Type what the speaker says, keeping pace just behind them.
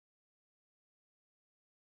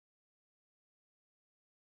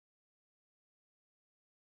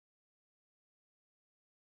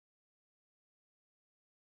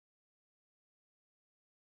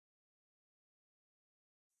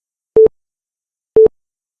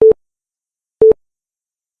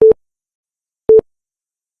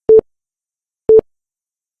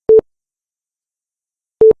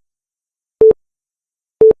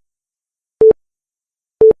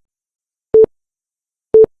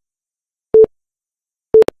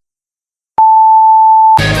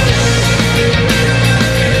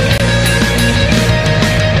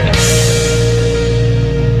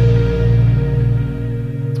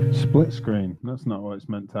That's not what it's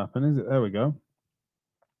meant to happen, is it? There we go.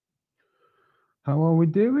 How are we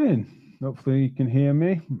doing? Hopefully you can hear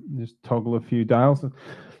me. Just toggle a few dials.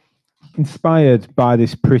 Inspired by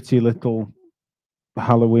this pretty little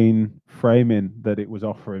Halloween framing that it was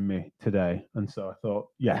offering me today. And so I thought,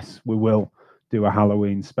 yes, we will do a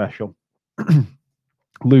Halloween special.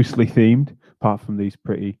 Loosely themed, apart from these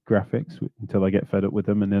pretty graphics, until I get fed up with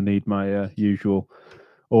them and I need my usual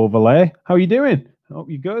overlay. How are you doing? I hope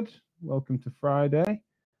you're good. Welcome to Friday.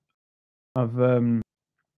 I've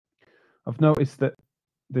noticed that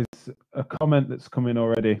there's a comment that's come in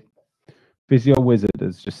already. Physio Wizard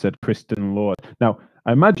has just said Kristen Lord. Now,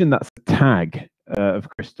 I imagine that's a tag of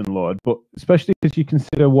Kristen Lord, but especially as you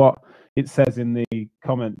consider what it says in the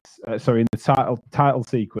comments, in the title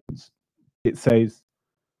sequence, it says,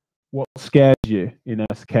 what scares you in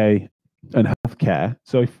SK and healthcare?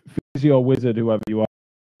 So if Physio Wizard, whoever you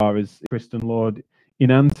are, is Kristen Lord, in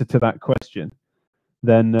answer to that question,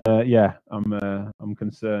 then yeah, I'm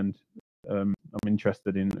concerned. I'm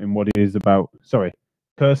interested in what it is about. Sorry,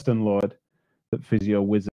 Kirsten Lord, that Physio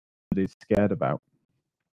Wizard is scared about.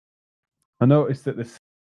 I noticed that the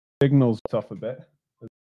signal's off a bit.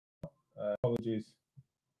 Apologies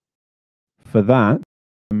for that.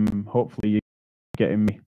 Hopefully you're getting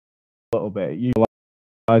me a little bit.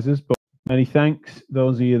 Utilizers, but many thanks.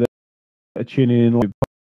 Those of you that are tuning in with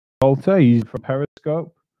Walter, he's from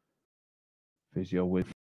Periscope. Physio with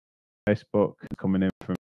Facebook, coming in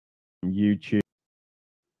from YouTube.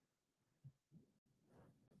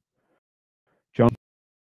 John,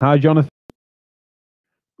 hi Jonathan.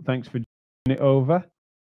 Thanks for doing it over.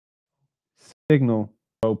 Signal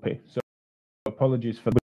ropey, so apologies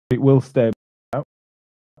for that. It will stay out.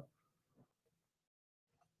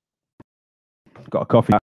 Got a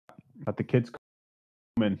coffee. Had the kids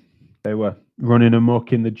come in. They were running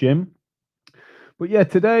amok in the gym. But yeah,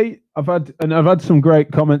 today I've had some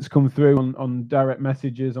great comments come through on direct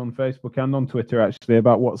messages on Facebook and on Twitter actually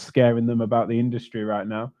about what's scaring them about the industry right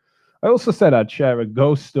now. I also said I'd share a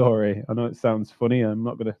ghost story. I know it sounds funny. I'm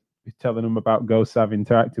not going to be telling them about ghosts I've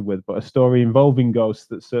interacted with, but a story involving ghosts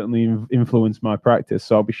that certainly influenced my practice.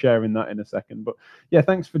 So I'll be sharing that in a second. But yeah,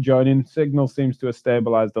 thanks for joining. Signal seems to have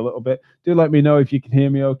stabilized a little bit. Do let me know if you can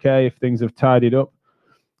hear me okay, if things have tidied up.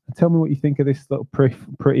 And tell me what you think of this little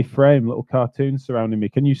pretty frame, little cartoon surrounding me.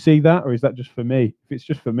 Can you see that, or is that just for me? If it's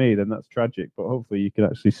just for me, then that's tragic. But hopefully you can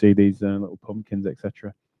actually see these little pumpkins,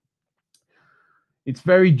 etc. It's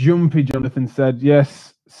very jumpy, Jonathan said.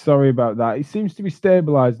 Yes, sorry about that. It seems to be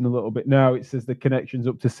stabilizing a little bit now. It says the connection's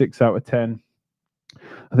up to 6 out of 10.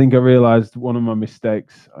 I think I realized one of my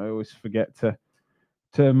mistakes. I always forget to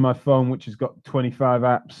turn my phone, which has got 25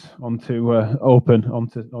 apps, onto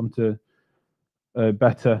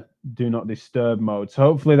better do not disturb mode. So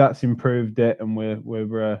hopefully that's improved it, and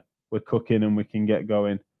we're cooking and we can get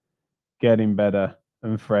going, getting better,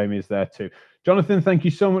 and Frame is there too. Jonathan, thank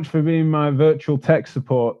you so much for being my virtual tech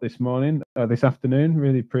support this afternoon.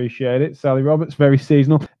 Really appreciate it. Sally Roberts, very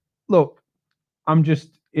seasonal. Look, I'm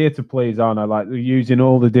just here to please, aren't I? Like, using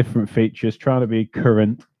all the different features, trying to be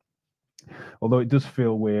current. Although it does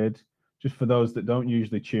feel weird. Just for those that don't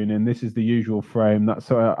usually tune in, this is the usual frame.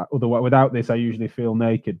 That's otherwise, without this, I usually feel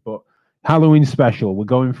naked. But Halloween special, we're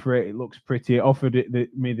going for it. It looks pretty. It offered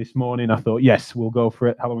it me this morning. I thought, yes, we'll go for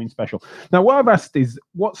it. Halloween special. Now, what I've asked is,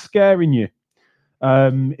 what's scaring you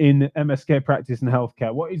in MSK practice and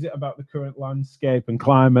healthcare? What is it about the current landscape and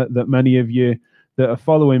climate that many of you that are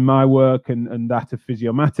following my work and that of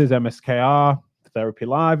Physio Matters, MSKR, Therapy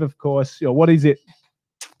Live, of course, what is it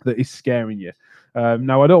that is scaring you?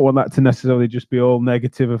 Now, I don't want that to necessarily just be all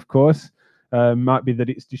negative, of course. Might be that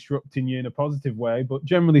it's disrupting you in a positive way, but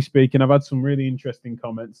generally speaking, I've had some really interesting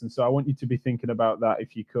comments, and so I want you to be thinking about that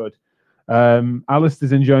if you could.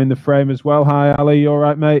 Alistair's enjoying the frame as well. Hi, Ali, you all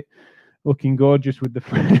right, mate? Looking gorgeous with the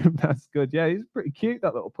frame. That's good. Yeah, he's pretty cute,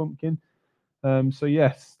 that little pumpkin. So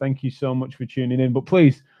yes, thank you so much for tuning in. But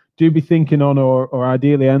please do be thinking on or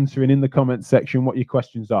ideally answering in the comments section what your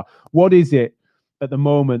questions are. What is it at the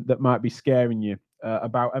moment that might be scaring you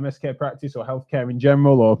about MSK practice or healthcare in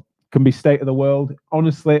general, or can be state of the world?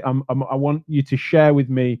 Honestly, I want you to share with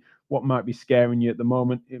me what might be scaring you at the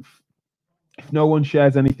moment. If no one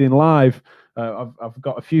shares anything live, I've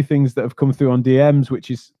got a few things that have come through on DMs,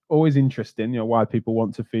 which is always interesting, why people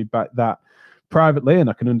want to feedback that privately,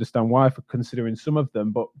 and I can understand why for considering some of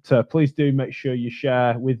them. But please do make sure you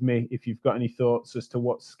share with me if you've got any thoughts as to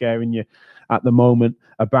what's scaring you at the moment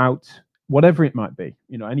about whatever it might be,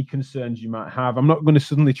 any concerns you might have. I'm not going to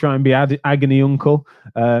suddenly try and be agony uncle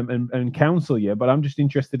and counsel you, but I'm just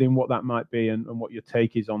interested in what that might be and what your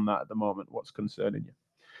take is on that at the moment, what's concerning you.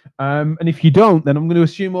 And if you don't, then I'm going to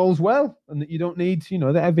assume all's well and that you don't need,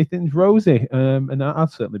 that everything's rosy. And I'll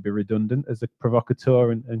certainly be redundant as a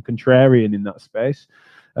provocateur and contrarian in that space.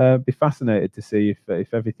 Be fascinated to see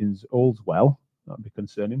if everything's all's well. That'd be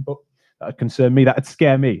concerning, but that'd concern me. That'd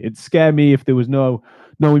scare me. It'd scare me if there was no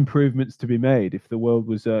improvements to be made. If the world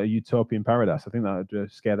was a utopian paradise, I think that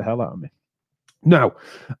would scare the hell out of me. Now,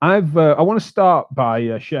 I want to start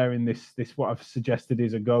by sharing this what I've suggested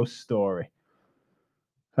is a ghost story.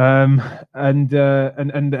 And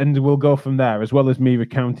we'll go from there, as well as me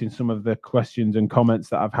recounting some of the questions and comments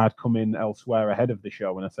that I've had come in elsewhere ahead of the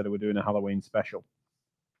show when I said we're doing a Halloween special.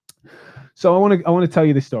 So I want to tell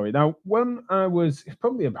you this story. Now, when I was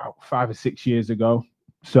probably about 5 or 6 years ago,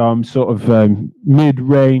 so I'm sort of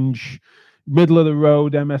mid-range, middle of the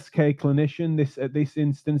road MSK clinician. At this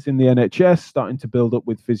instance in the NHS, starting to build up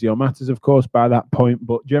with Physio Matters, of course, by that point.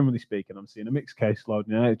 But generally speaking, I'm seeing a mixed caseload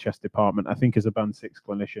in the NHS department. I think as a Band 6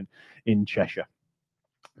 clinician in Cheshire,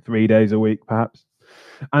 3 days a week, perhaps.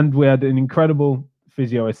 And we had an incredible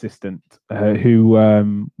physio assistant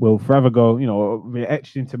who will forever go, be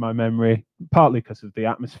etched into my memory, partly because of the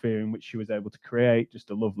atmosphere in which she was able to create. Just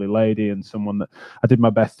a lovely lady and someone that I did my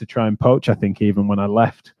best to try and poach. I think even when I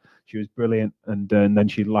left, she was brilliant. And then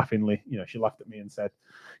she laughingly, she laughed at me and said,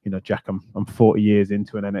 Jack, I'm 40 years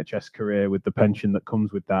into an NHS career with the pension that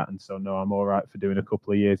comes with that. And so, no, I'm all right for doing a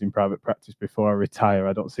couple of years in private practice before I retire.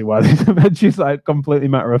 I don't see why this. And she's like completely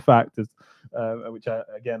matter of fact, which I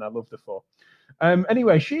loved her for.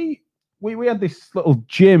 Anyway, we had this little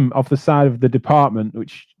gym off the side of the department,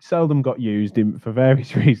 which seldom got used for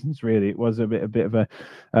various reasons. Really, it was a bit of a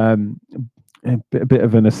bit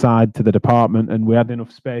of an aside to the department, and we had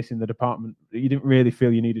enough space in the department that you didn't really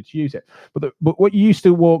feel you needed to use it. But what you used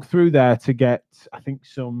to walk through there to get, I think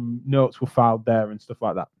some notes were filed there and stuff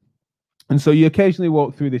like that. And so you occasionally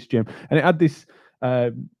walk through this gym, and it had this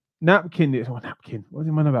napkin. What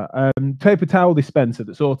am I about? Paper towel dispenser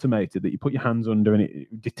that's automated that you put your hands under and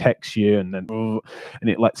it detects you, and then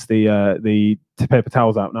it lets the paper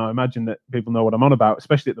towels out. Now, I imagine that people know what I'm on about,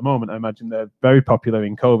 especially at the moment. I imagine they're very popular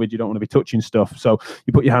in COVID. You don't want to be touching stuff, so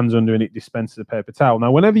you put your hands under and it dispenses a paper towel.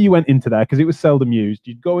 Now, whenever you went into there, because it was seldom used,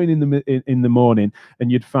 you'd go in the morning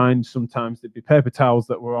and you'd find sometimes there'd be paper towels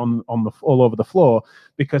that were on the all over the floor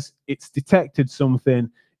because it's detected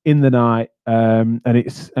something in the night, and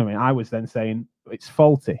I was then saying it's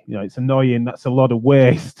faulty. It's annoying. That's a lot of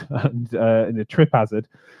waste and a trip hazard.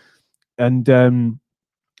 And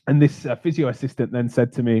this physio assistant then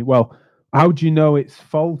said to me, "Well, how do you know it's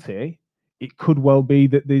faulty? It could well be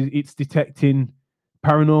that it's detecting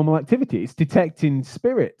paranormal activity. It's detecting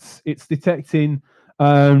spirits. It's detecting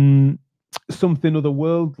something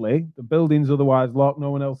otherworldly. The building's otherwise locked. No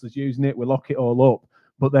one else is using it. We lock it all up.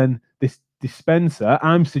 But then this dispenser,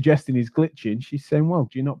 I'm suggesting, is glitching." She's saying, "Well,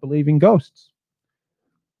 do you not believe in ghosts?"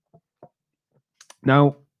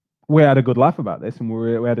 Now, we had a good laugh about this, and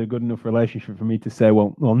we had a good enough relationship for me to say,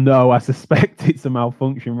 well, no, I suspect it's a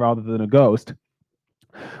malfunction rather than a ghost.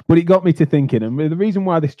 But it got me to thinking, and the reason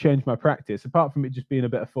why this changed my practice, apart from it just being a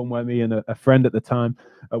bit of fun where me and a friend at the time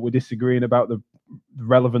were disagreeing about the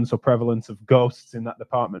relevance or prevalence of ghosts in that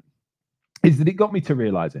department, is that it got me to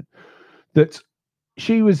realizing that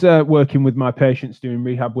she was working with my patients, doing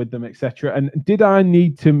rehab with them, etc. And did I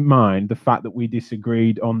need to mind the fact that we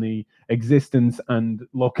disagreed on the existence and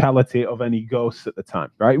locality of any ghosts at the time,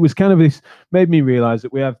 right? It was kind of this, made me realize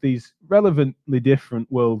that we have these relevantly different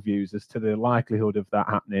worldviews as to the likelihood of that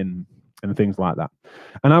happening and things like that.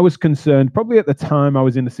 And I was concerned, probably at the time, I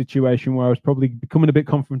was in a situation where I was probably becoming a bit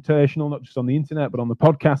confrontational, not just on the internet, but on the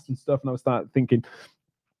podcast and stuff. And I was starting thinking,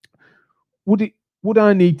 would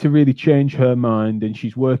I need to really change her mind? And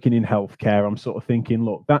she's working in healthcare. I'm sort of thinking,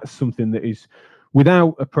 look, that's something that is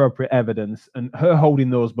without appropriate evidence. And her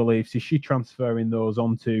holding those beliefs, is she transferring those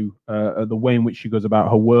onto the way in which she goes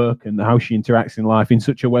about her work and how she interacts in life in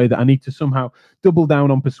such a way that I need to somehow double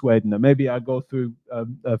down on persuading her? Maybe I go through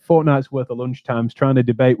a fortnight's worth of lunchtimes trying to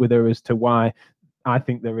debate with her as to why I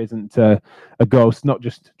think there isn't a ghost, not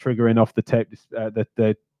just triggering off the tape,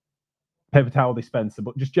 the paper towel dispenser,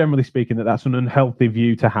 but just generally speaking, that's an unhealthy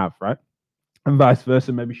view to have, right? And vice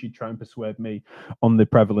versa. Maybe she'd try and persuade me on the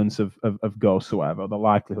prevalence of ghosts or whatever, or the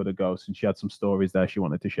likelihood of ghosts. And she had some stories there she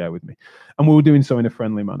wanted to share with me. And we were doing so in a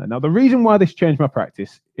friendly manner. Now, the reason why this changed my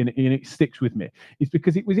practice, and it sticks with me, is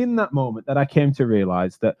because it was in that moment that I came to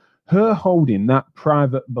realize that her holding that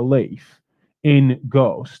private belief in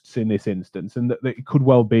ghosts in this instance, and that it could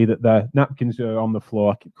well be that the napkins are on the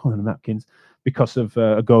floor, I keep calling them napkins, because of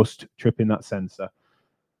a ghost tripping that sensor,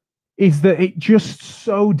 is that it just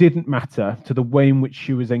so didn't matter to the way in which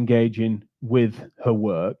she was engaging with her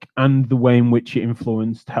work and the way in which it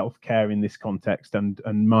influenced healthcare in this context, and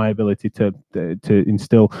my ability to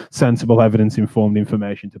instill sensible, evidence-informed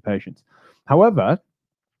information to patients. However,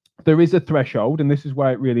 there is a threshold, and this is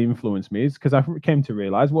why it really influenced me, is because I came to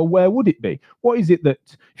realize, well, where would it be? What is it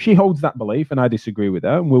that she holds that belief, and I disagree with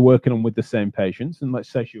her, and we're working on with the same patients, and let's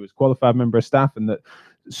say she was a qualified member of staff, and that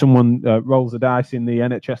someone rolls a dice in the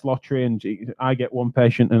NHS lottery, and I get one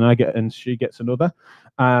patient, and she gets another.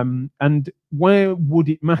 And where would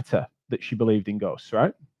it matter that she believed in ghosts,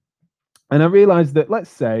 right? And I realized that, let's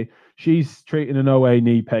say she's treating an OA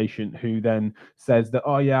knee patient who then says that,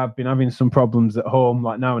 oh yeah, I've been having some problems at home,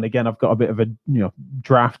 like now and again, I've got a bit of a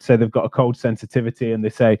draft, say they've got a cold sensitivity, and they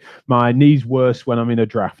say my knee's worse when I'm in a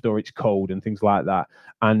draft or it's cold and things like that.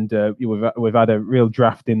 And we've had a real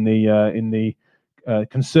draft in the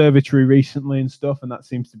conservatory recently and stuff, and that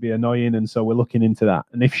seems to be annoying, and so we're looking into that.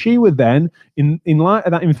 And if she were then, in light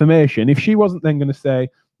of that information, if she wasn't then going to say,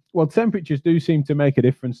 well, temperatures do seem to make a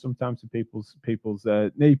difference sometimes to people's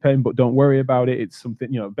knee pain, but don't worry about it. It's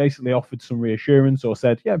something, basically offered some reassurance, or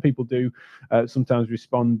said, yeah, people do sometimes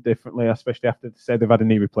respond differently, especially after, say, they've had a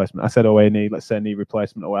knee replacement. I said, oh, a knee, let's say a knee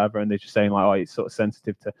replacement or whatever, and they're just saying like, oh, it's sort of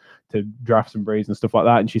sensitive to drafts and breeze and stuff like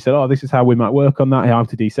that. And she said, oh, this is how we might work on that, how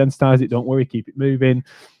to desensitize it. Don't worry, keep it moving.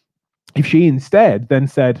 If she instead then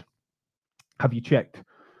said, have you checked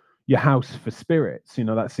your house for spirits?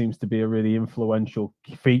 That seems to be a really influential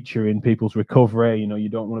feature in people's recovery. You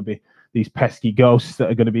don't want to be these pesky ghosts that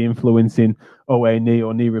are going to be influencing OA knee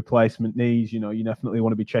or knee replacement knees. You definitely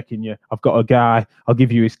want to be checking I've got a guy, I'll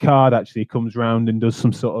give you his card, actually. He comes round and does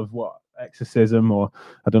some sort of exorcism, or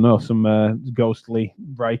I don't know, some ghostly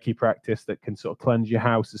Reiki practice that can sort of cleanse your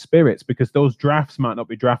house of spirits, because those drafts might not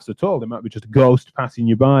be drafts at all. They might be just a ghost passing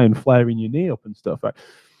you by and flaring your knee up and stuff, right?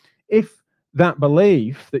 If that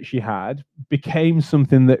belief that she had became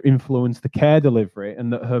something that influenced the care delivery,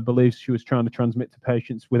 and that her beliefs she was trying to transmit to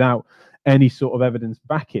patients without any sort of evidence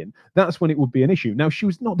backing, that's when it would be an issue. Now, she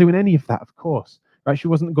was not doing any of that, of course, right? She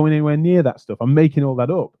wasn't going anywhere near that stuff. I'm making all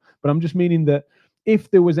that up, but I'm just meaning that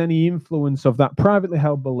if there was any influence of that privately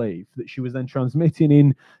held belief that she was then transmitting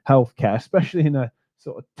in healthcare, especially in a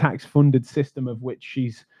sort of tax-funded system of which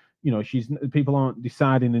she's people aren't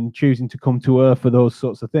deciding and choosing to come to her for those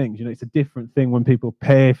sorts of things. It's a different thing when people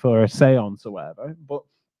pay for a seance or whatever. But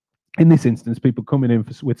in this instance, people coming in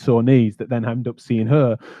with sore knees that then end up seeing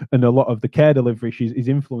her, and a lot of the care delivery is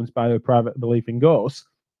influenced by her private belief in ghosts,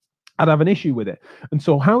 I'd have an issue with it. And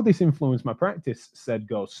so how this influenced my practice, said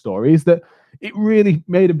ghost story, is that it really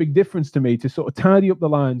made a big difference to me to sort of tidy up the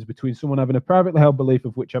lines between someone having a privately held belief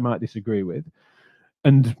of which I might disagree with,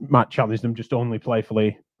 and might challenge them just only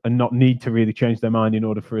playfully, and not need to really change their mind in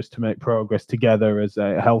order for us to make progress together as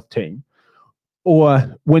a health team.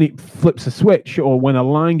 Or when it flips a switch, or when a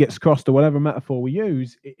line gets crossed, or whatever metaphor we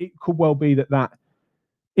use, it could well be that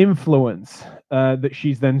influence that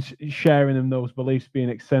she's then sharing, and those beliefs being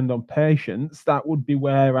extended on patients, that would be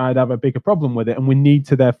where I'd have a bigger problem with it. And we need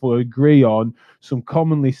to therefore agree on some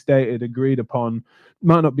commonly stated, agreed upon,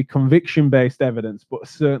 might not be conviction-based evidence, but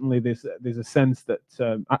certainly there's a sense that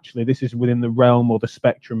actually this is within the realm or the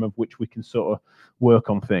spectrum of which we can sort of work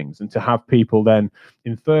on things. And to have people then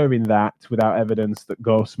inferring that without evidence that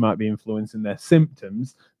ghosts might be influencing their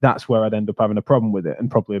symptoms, that's where I'd end up having a problem with it, and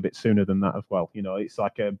probably a bit sooner than that as well. It's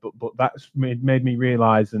like but that's made me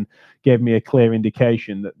realize and gave me a clear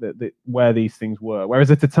indication that where these things were. Whereas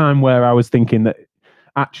at a time where I was thinking that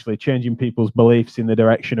actually changing people's beliefs in the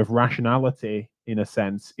direction of rationality, in a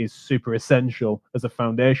sense, is super essential as a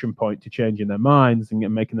foundation point to changing their minds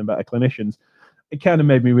and making them better clinicians, it kind of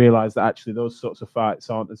made me realize that actually those sorts of fights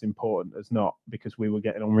aren't as important as not, because we were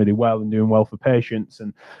getting on really well and doing well for patients,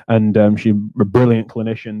 and she's a brilliant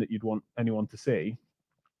clinician that you'd want anyone to see,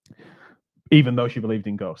 even though she believed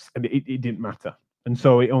in ghosts, and it didn't matter. And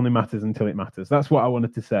so it only matters until it matters. That's what I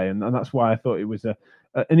wanted to say, and that's why I thought it was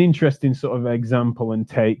an interesting sort of example and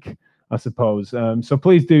take, I suppose. So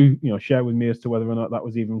please do share with me as to whether or not that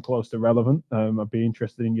was even close to relevant. I'd be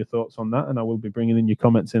interested in your thoughts on that, and I will be bringing in your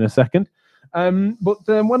comments in a second. But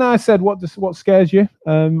when I said what scares you,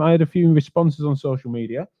 I had a few responses on social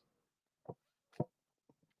media,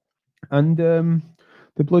 and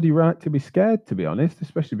the bloody right to be scared, to be honest,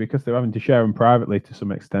 especially because they're having to share them privately to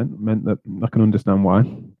some extent, meant that I can understand why.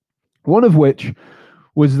 One of which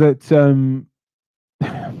was that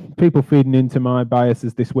people feeding into my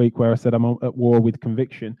biases this week, where I said I'm at war with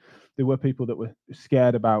conviction. There were people that were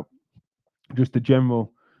scared about just the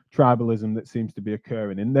general tribalism that seems to be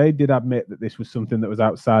occurring. And they did admit that this was something that was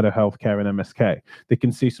outside of healthcare and MSK. They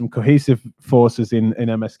can see some cohesive forces in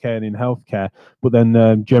MSK and in healthcare, but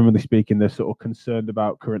then generally speaking, they're sort of concerned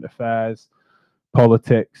about current affairs,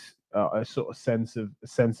 politics, a sort of sense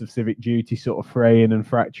of civic duty sort of fraying and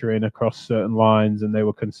fracturing across certain lines, and they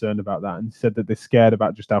were concerned about that and said that they're scared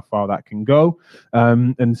about just how far that can go.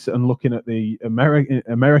 And looking at the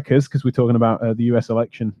Americas, because we're talking about the US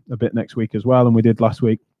election a bit next week as well, and we did last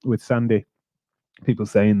week with Sandy, people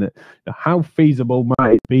saying that how feasible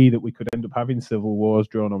might it be that we could end up having civil wars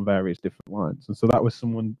drawn on various different lines. And so that was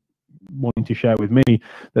someone wanting to share with me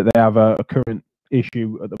that they have a current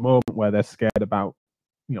issue at the moment where they're scared about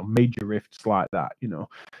major rifts like that,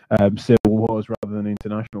 civil wars rather than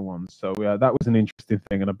international ones. So yeah, that was an interesting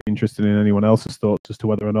thing, and I'd be interested in anyone else's thoughts as to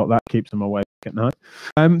whether or not that keeps them awake at night.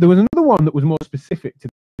 There was another one that was more specific to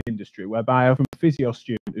the industry, whereby I'm a physio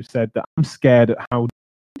student who said that I'm scared at how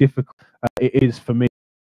difficult it is for me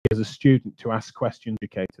as a student to ask questions to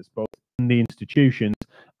educators, both in the institutions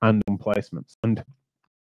and on placements, and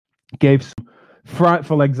gave some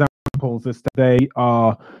frightful examples as to they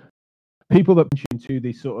are people that mention to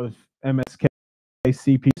the sort of MSK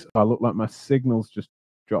CPs. I look like my signals just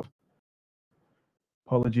dropped.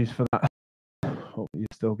 Apologies for that. Hope you're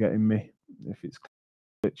still getting me. If it's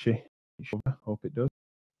glitchy, hope it does.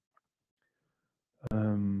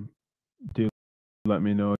 Do let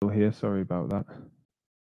me know here. Sorry about that.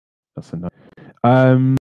 That's enough.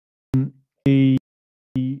 The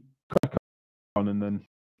crack on, and then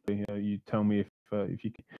you tell me if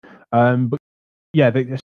you can. But yeah,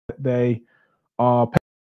 they are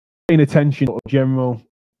paying attention to general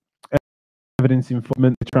evidence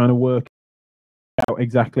information. They're trying to work out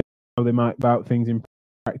exactly how they might about things in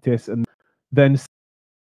practice, and then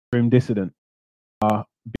room dissident are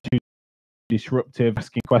too disruptive,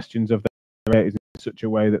 asking questions of their raters in such a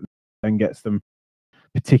way that then gets them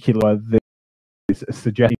particular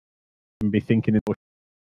suggesting be thinking it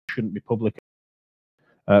shouldn't be public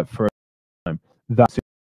for a time. That's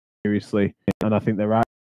seriously, and I think they're right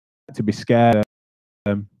to be scared.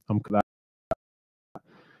 I'm glad.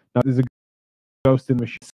 Now there's a ghost in the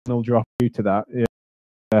machine signal drop due to that.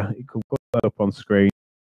 Yeah, it could put that up on screen.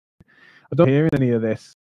 I don't hear any of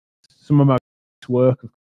this. Some of my work of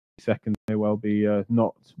seconds may well be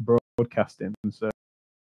not broadcasting, and so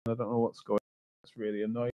I don't know what's going on. It's really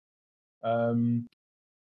annoying.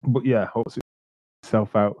 But yeah, hope it's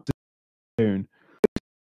itself out soon.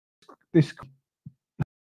 This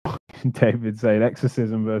David saying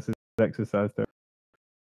exorcism versus exercise.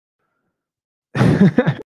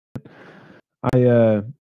 I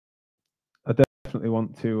definitely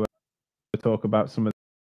want to talk about some of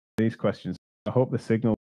these questions. I hope the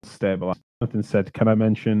signal is stable. Nothing said. Can I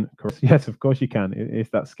mention? Yes, of course you can. Is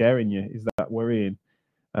that scaring you? Is that worrying?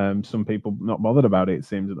 Some people not bothered about it, it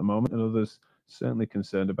seems, at the moment, and others certainly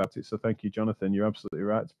concerned about it. So thank you, Jonathan. You're absolutely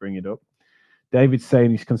right to bring it up. David's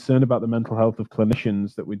saying he's concerned about the mental health of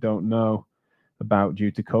clinicians that we don't know about due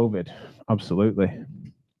to COVID. Absolutely.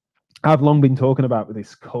 I've long been talking about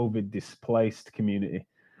this COVID displaced community.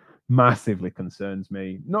 Massively concerns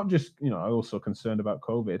me. Not just, I also concerned about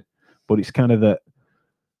COVID, but it's kind of that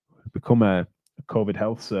become a COVID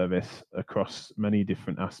health service across many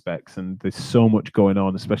different aspects, and there's so much going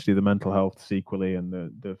on, especially the mental health sequelae and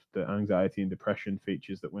the anxiety and depression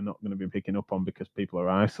features that we're not going to be picking up on because people are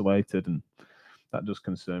isolated, and that does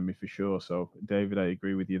concern me for sure. So David, I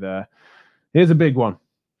agree with you there. Here's a big one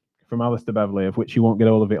from Alistair Beverley, of which you won't get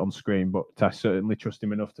all of it on screen, but I certainly trust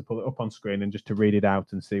him enough to pull it up on screen and just to read it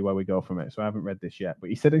out and see where we go from it. So I haven't read this yet, but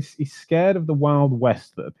he said he's scared of the wild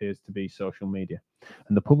west that appears to be social media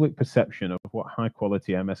and the public perception of what high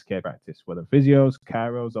quality MSK practice, whether physios,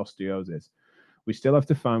 chiros, osteos is. We still have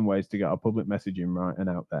to find ways to get our public messaging right and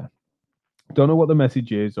out there. Don't know what the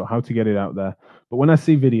message is or how to get it out there, but when I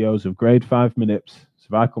see videos of grade 5 MNIPS,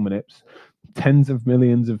 cervical MNIPS, tens of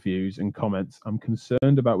millions of views and comments, I'm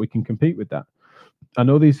concerned about we can compete with that. I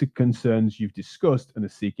know these are concerns you've discussed and are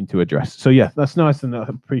seeking to address. So yeah, that's nice, and I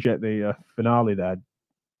appreciate the finale there,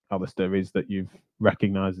 Alistair, is that you've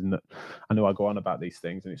recognizing that I know I go on about these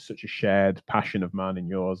things, and it's such a shared passion of mine and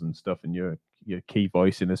yours and stuff, and your key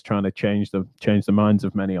voice in us trying to change the minds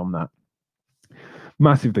of many on that.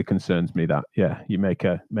 Massively concerns me that, yeah, you make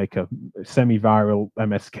a semi-viral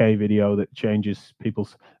MSK video that changes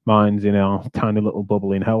people's minds in our tiny little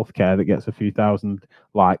bubble in healthcare that gets a few thousand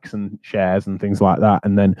likes and shares and things like that,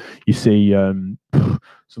 and then you see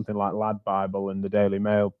something like Lad Bible and the Daily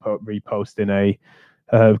Mail reposting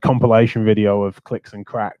compilation video of clicks and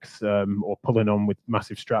cracks, or pulling on with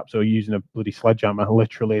massive straps, or using a bloody sledgehammer,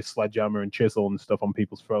 literally a sledgehammer and chisel and stuff on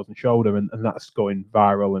people's frozen shoulder, and that's going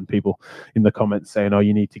viral, and people in the comments saying, oh,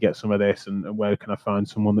 you need to get some of this, and where can I find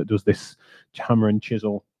someone that does this hammer and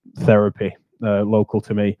chisel therapy local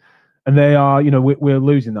to me? And they are, we're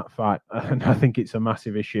losing that fight, and I think it's a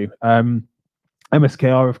massive issue.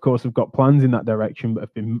 MSKR, of course, have got plans in that direction, but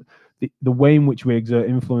have been the way in which we exert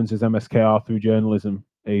influence as MSKR through journalism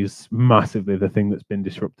is massively the thing that's been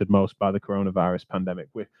disrupted most by the coronavirus pandemic.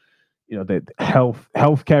 The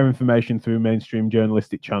healthcare information through mainstream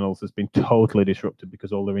journalistic channels has been totally disrupted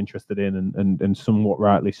because all they're interested in, and somewhat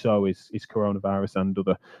rightly so, is coronavirus and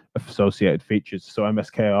other associated features. So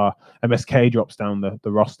MSK drops down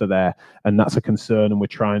the roster there, and that's a concern, and we're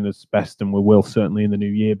trying as best, and we will certainly in the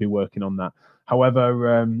new year be working on that.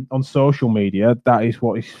 However, on social media, that is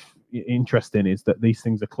what is interesting, is that these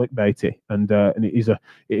things are clickbaity, and it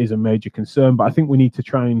is a major concern. But I think we need to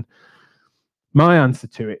try and, my answer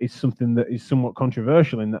to it is something that is somewhat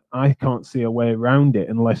controversial, in that I can't see a way around it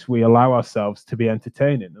unless we allow ourselves to be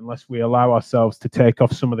entertaining, unless we allow ourselves to take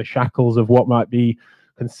off some of the shackles of what might be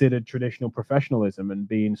considered traditional professionalism and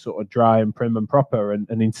being sort of dry and prim and proper, and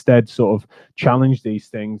instead sort of challenge these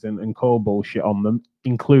things and call bullshit on them,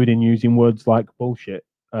 including using words like bullshit.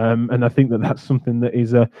 And I think that that's something that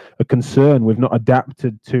is a concern. We've not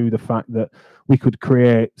adapted to the fact that we could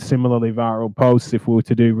create similarly viral posts if we were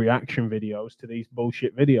to do reaction videos to these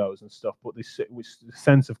bullshit videos and stuff. But this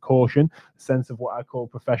sense of caution, sense of what I call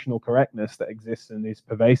professional correctness that exists and is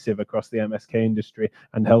pervasive across the MSK industry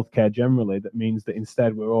and healthcare generally, that means that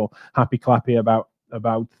instead we're all happy clappy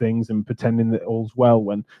about things and pretending that all's well,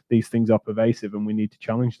 when these things are pervasive and we need to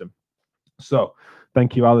challenge them. So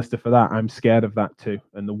thank you, Alistair, for that. I'm scared of that too.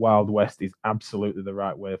 And the Wild West is absolutely the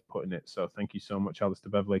right way of putting it. So thank you so much, Alistair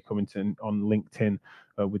Beverley, coming on LinkedIn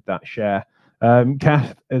with that share.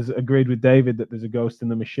 Kath has agreed with David that there's a ghost in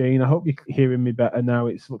the machine. I hope you're hearing me better now.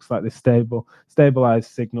 It looks like the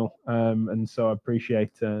stabilized signal. And so I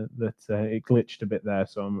appreciate that it glitched a bit there.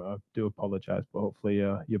 So I do apologize, but hopefully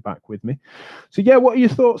you're back with me. So yeah, what are your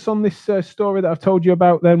thoughts on this story that I've told you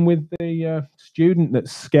about then, with the student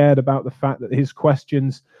that's scared about the fact that his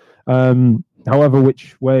questions, however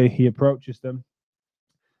which way he approaches them,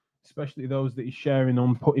 especially those that he's sharing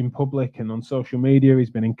in public and on social media, he's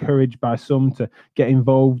been encouraged by some to get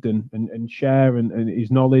involved and share and his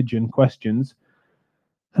knowledge and questions.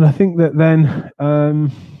 And I think that then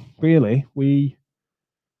really we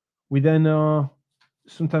then are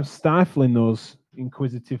sometimes stifling those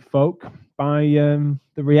inquisitive folk by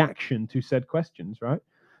the reaction to said questions, right?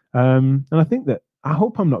 And I think that, I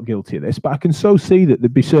hope I'm not guilty of this, but I can so see that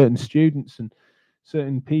there'd be certain students and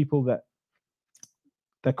certain people that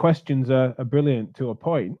their questions are brilliant to a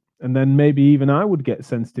point, and then maybe even I would get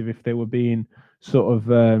sensitive if they were being sort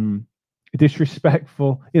of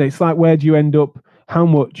disrespectful. It's like, where do you end up? How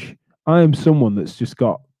much? I am someone that's just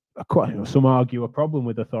got some argue a problem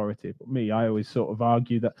with authority, but me, I always sort of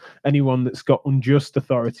argue that anyone that's got unjust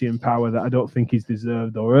authority and power that I don't think is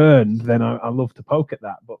deserved or earned, then I love to poke at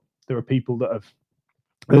that. But there are people that have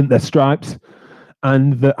earned their stripes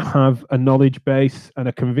and that have a knowledge base and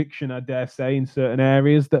a conviction, I dare say, in certain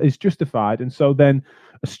areas that is justified. And so then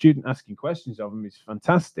a student asking questions of them is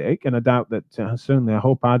fantastic. And I doubt that, certainly I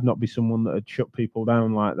hope I'd not be someone that had shut people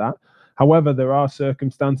down like that. However, there are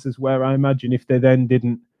circumstances where I imagine if they then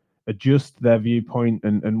didn't adjust their viewpoint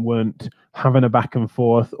and weren't having a back and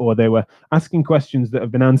forth, or they were asking questions that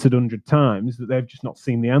have been answered 100 times that they've just not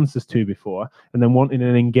seen the answers to before, and then wanting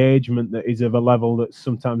an engagement that is of a level that's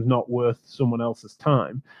sometimes not worth someone else's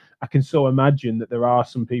time. I can so imagine that there are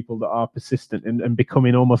some people that are persistent and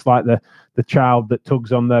becoming almost like the child that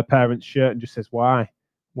tugs on their parent's shirt and just says, why?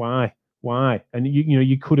 And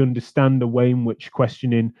you could understand the way in which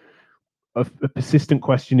questioning, a persistent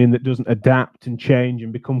questioning that doesn't adapt and change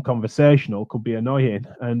and become conversational, could be annoying.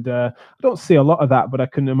 And I don't see a lot of that, but I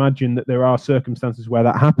can imagine that there are circumstances where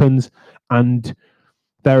that happens, and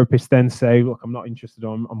therapists then say, look, I'm not interested,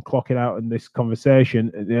 I'm clocking out in this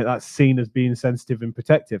conversation. That's seen as being sensitive and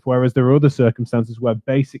protective. Whereas there are other circumstances where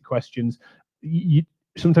basic questions,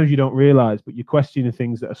 sometimes you don't realize, but you're questioning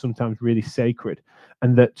things that are sometimes really sacred,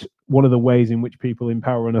 and that one of the ways in which people in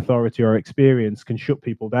power and authority or experience can shut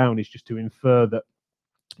people down is just to infer that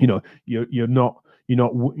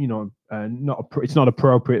it's not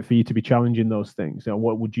appropriate for you to be challenging those things.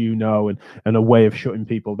 What would you know? And a way of shutting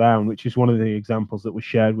people down, which is one of the examples that was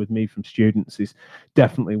shared with me from students, is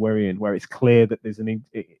definitely worrying, where it's clear that there's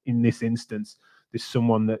in this instance, there's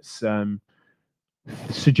someone that's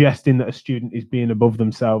suggesting that a student is being above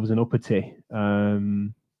themselves and uppity,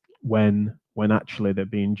 when when actually they're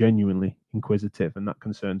being genuinely inquisitive, and that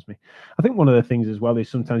concerns me. I think one of the things as well is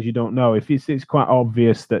sometimes you don't know if it's quite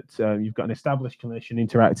obvious that you've got an established clinician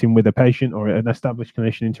interacting with a patient or an established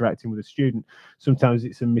clinician interacting with a student. Sometimes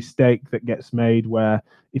it's a mistake that gets made where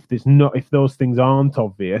if those things aren't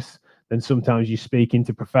obvious, then sometimes you speak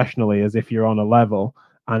interprofessionally as if you're on a level,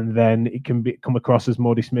 and then it can come across as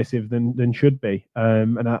more dismissive than should be.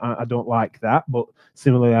 And I don't like that, but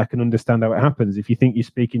similarly, I can understand how it happens. If you think you're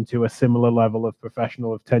speaking to a similar level of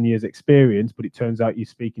professional of 10 years experience, but it turns out you're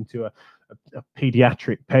speaking to a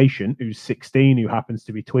pediatric patient who's 16 who happens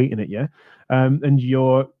to be tweeting at you, and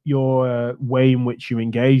your way in which you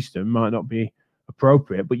engage them might not be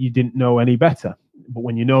appropriate, but you didn't know any better. But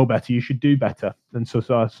when you know better, you should do better. And so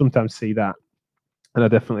I sometimes see that. And I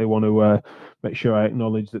definitely want to make sure I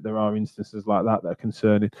acknowledge that there are instances like that are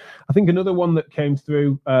concerning. I think another one that came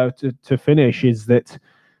through to finish is that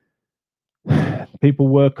people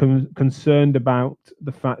were concerned about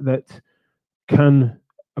the fact that can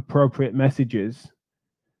appropriate messages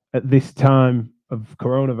at this time of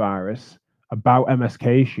coronavirus about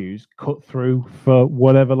MSK issues cut through for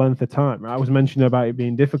whatever length of time. I was mentioning about it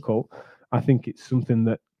being difficult. I think it's something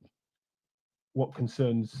that what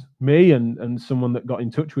concerns me and someone that got in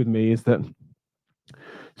touch with me is that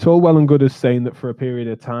it's all well and good as saying that for a period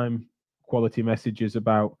of time, quality messages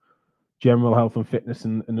about general health and fitness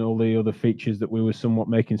and all the other features that we were somewhat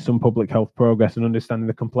making some public health progress and understanding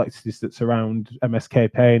the complexities that surround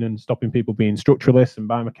MSK pain and stopping people being structuralists and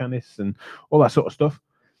biomechanists and all that sort of stuff.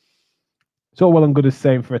 It's all well and good as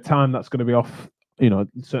saying for a time that's going to be off,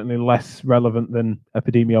 certainly less relevant than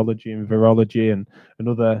epidemiology and virology and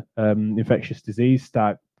other infectious disease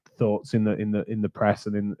type thoughts in the press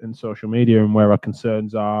and in social media, and where our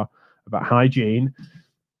concerns are about hygiene.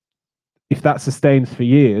 If that sustains for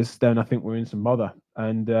years, then I think we're in some bother,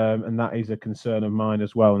 and that is a concern of mine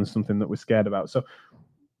as well, and something that we're scared about. So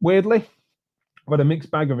weirdly, we've got a mixed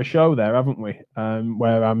bag of a show there, haven't we?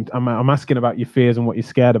 Where I'm asking about your fears and what you're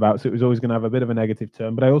scared about. So it was always going to have a bit of a negative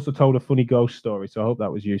turn. But I also told a funny ghost story, so I hope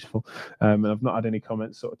that was useful. And I've not had any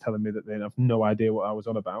comments sort of telling me that they have no idea what I was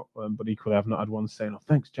on about. But equally, I've not had one saying, "Oh,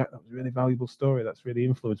 thanks, Jack. That was a really valuable story. That's really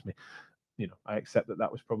influenced me." I accept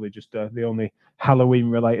that was probably just the only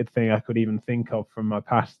Halloween-related thing I could even think of from my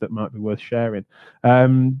past that might be worth sharing.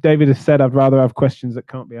 David has said, "I'd rather have questions that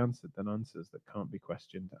can't be answered than answers that can't be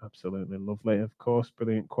questioned." Absolutely lovely, of course.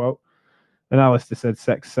 Brilliant quote. And Alistair said,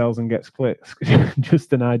 "Sex sells and gets clicks."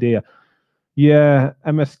 Just an idea. Yeah,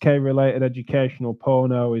 MSK-related educational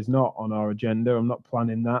porno is not on our agenda. I'm not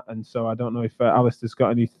planning that. And so I don't know if Alistair's got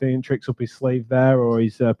anything tricks up his sleeve there, or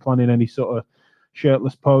he's planning any sort of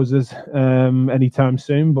shirtless poses anytime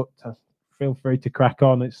soon, but feel free to crack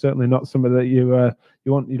on. It's certainly not something that you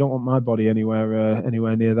want. You don't want my body anywhere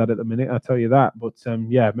near that at the minute, I tell you that. But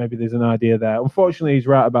yeah, maybe there's an idea there. Unfortunately, he's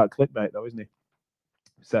right about clickbait though, isn't he?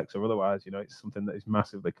 Sex or otherwise, it's something that is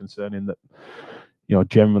massively concerning. That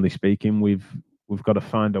generally speaking, we've got to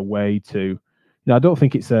find a way to. I don't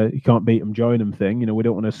think it's a you can't beat them, join them thing. We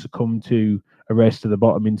don't want to succumb to a race to the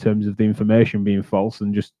bottom in terms of the information being false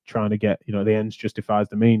and just trying to get, the ends justifies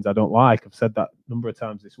the means. I don't like. I've said that a number of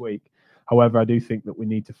times this week. However, I do think that we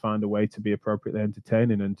need to find a way to be appropriately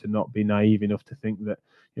entertaining and to not be naive enough to think that,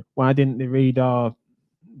 why didn't they read our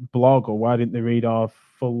blog, or why didn't they read our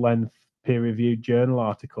full-length peer-reviewed journal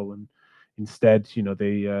article, and instead,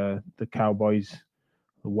 the Cowboys,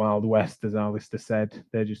 the Wild West, as Alistair said,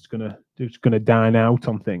 they're just gonna dine out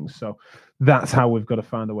on things. So that's how we've got to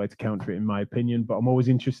find a way to counter it, in my opinion. But I'm always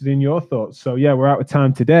interested in your thoughts. So yeah, we're out of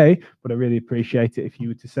time today, but I really appreciate it if you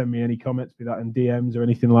were to send me any comments, be that in DMs or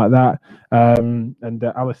anything like that. And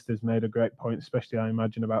Alistair's made a great point, especially I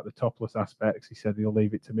imagine about the topless aspects. He said he'll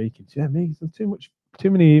leave it to Meekins. Yeah, Meekins, there's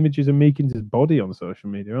too many images of Meekins' body on social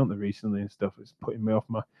media, aren't there, recently and stuff? It's putting me off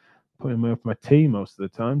my team most of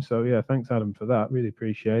the time. So yeah, thanks Adam for that. Really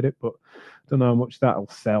appreciate it. But I don't know how much that'll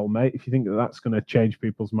sell, mate. If you think that that's going to change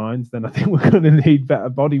people's minds, then I think we're going to need better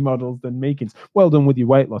body models than Meekins. Well done with your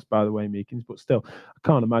weight loss, by the way, Meekins. But still, I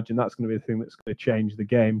can't imagine that's going to be the thing that's going to change the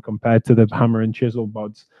game compared to the hammer and chisel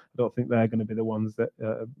bods. I don't think they're going to be the ones that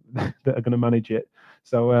that are going to manage it.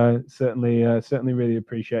 So certainly really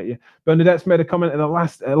appreciate you. Bernadette's made a comment in the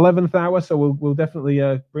last 11th hour, so we'll definitely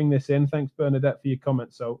bring this in. Thanks, Bernadette, for your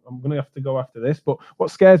comment. So I'm going to have to go after this. But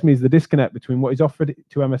what scares me is the disconnect between what is offered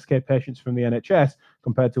to MSK patients from the NHS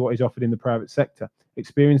compared to what is offered in the private sector.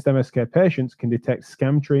 Experienced MSK patients can detect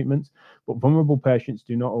scam treatments, but vulnerable patients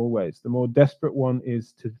do not always. The more desperate one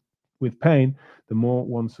is with pain, the more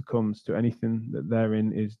one succumbs to anything that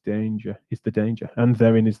therein is the danger. And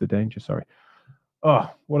therein is the danger, sorry. Oh,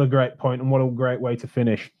 what a great point, and what a great way to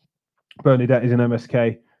finish. Bernadette is an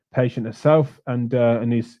MSK patient herself, and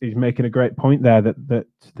he's making a great point there that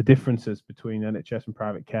the differences between NHS and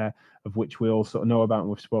private care, of which we all sort of know about and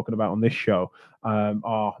we've spoken about on this show,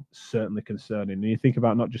 are certainly concerning. And you think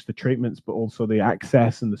about not just the treatments, but also the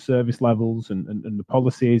access and the service levels and the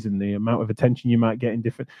policies and the amount of attention you might get in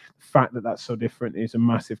different. The fact that that's so different is a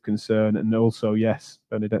massive concern. And also, yes,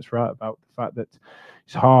 Bernadette's right about the fact that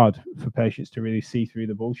it's hard for patients to really see through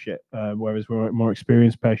the bullshit, whereas more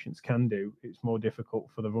experienced patients can do. It's more difficult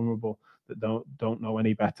for the vulnerable that don't know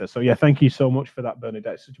any better. So yeah, thank you so much for that,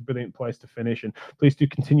 Bernadette. It's such a brilliant place to finish, and please do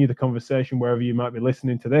continue the conversation wherever you might be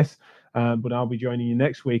listening to this. But I'll be joining you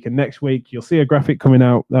next week, and next week you'll see a graphic coming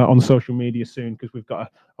out on social media soon, because we've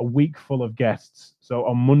got a week full of guests. So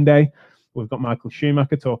on Monday we've got Michael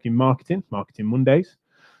Schumacher talking Marketing Mondays.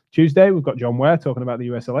 Tuesday we've got John Ware talking about the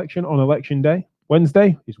US election on election day.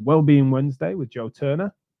 Wednesday is Wellbeing Wednesday with Joe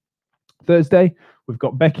Turner. Thursday, we've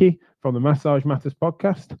got Becky from the Massage Matters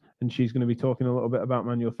podcast, and she's going to be talking a little bit about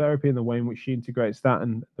manual therapy and the way in which she integrates that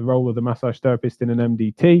and the role of the massage therapist in an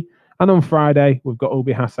MDT. And on Friday, we've got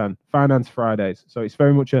Ulbi Hassan, Finance Fridays. So it's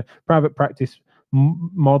very much a private practice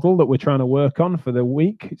model that we're trying to work on for the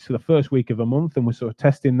week. It's the first week of a month, and we're sort of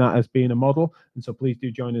testing that as being a model. And so please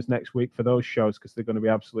do join us next week for those shows, because they're going to be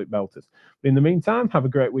absolute belters. But in the meantime, have a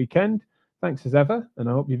great weekend. Thanks as ever, and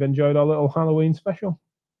I hope you've enjoyed our little Halloween special.